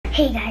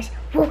Hey guys,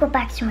 welcome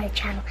back to my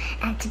channel,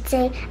 and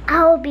today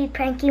I will be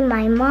pranking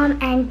my mom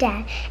and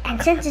dad.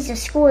 And since it's a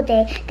school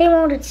day, they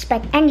won't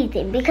expect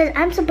anything because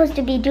I'm supposed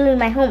to be doing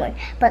my homework.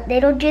 But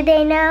little do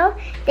they know,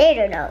 they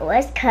don't know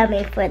what's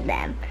coming for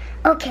them.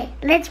 Okay,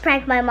 let's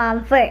prank my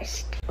mom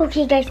first.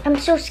 Okay guys, I'm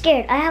so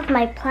scared. I have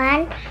my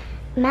plan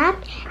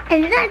mapped,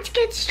 and let's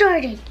get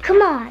started.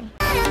 Come on.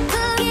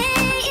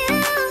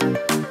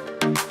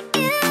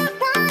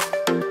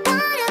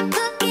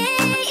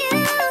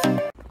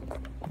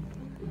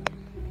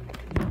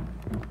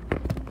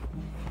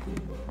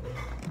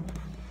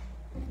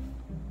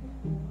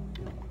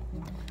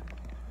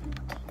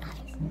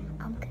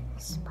 I'm gonna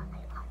spy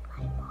on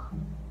my mom.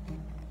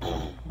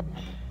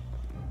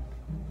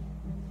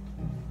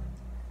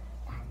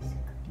 That's a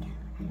good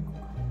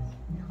camera.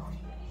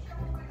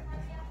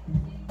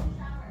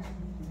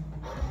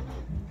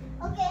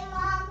 Okay,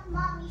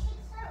 Mom, you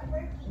should start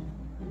working.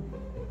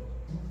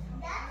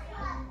 That's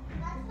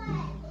why I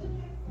hid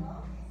your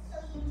phone, so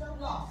you don't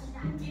get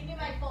distracted. Give me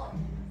my phone.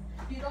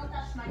 You don't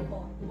touch my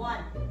phone.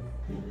 1.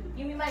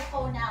 Give me my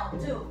phone now.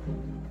 2.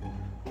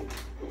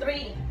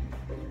 3.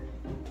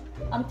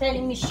 I'm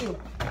telling Miss Shu.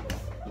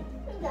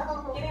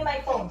 No. Give me my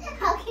phone.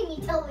 How can you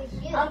tell me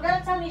shoot? I'm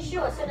gonna tell Miss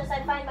Shu as soon as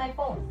I find my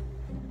phone.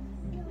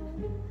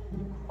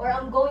 Or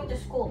I'm going to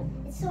school.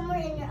 It's somewhere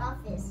in your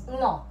office.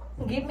 No.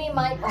 Give me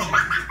my phone.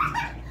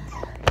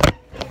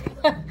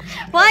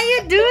 Why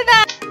you do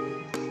that?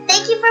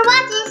 Thank you for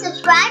watching.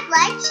 Subscribe,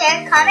 like,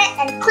 share, comment,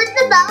 and click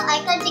the bell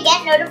icon to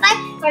get notified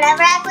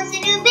whenever I post a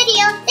new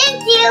video.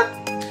 Thank you!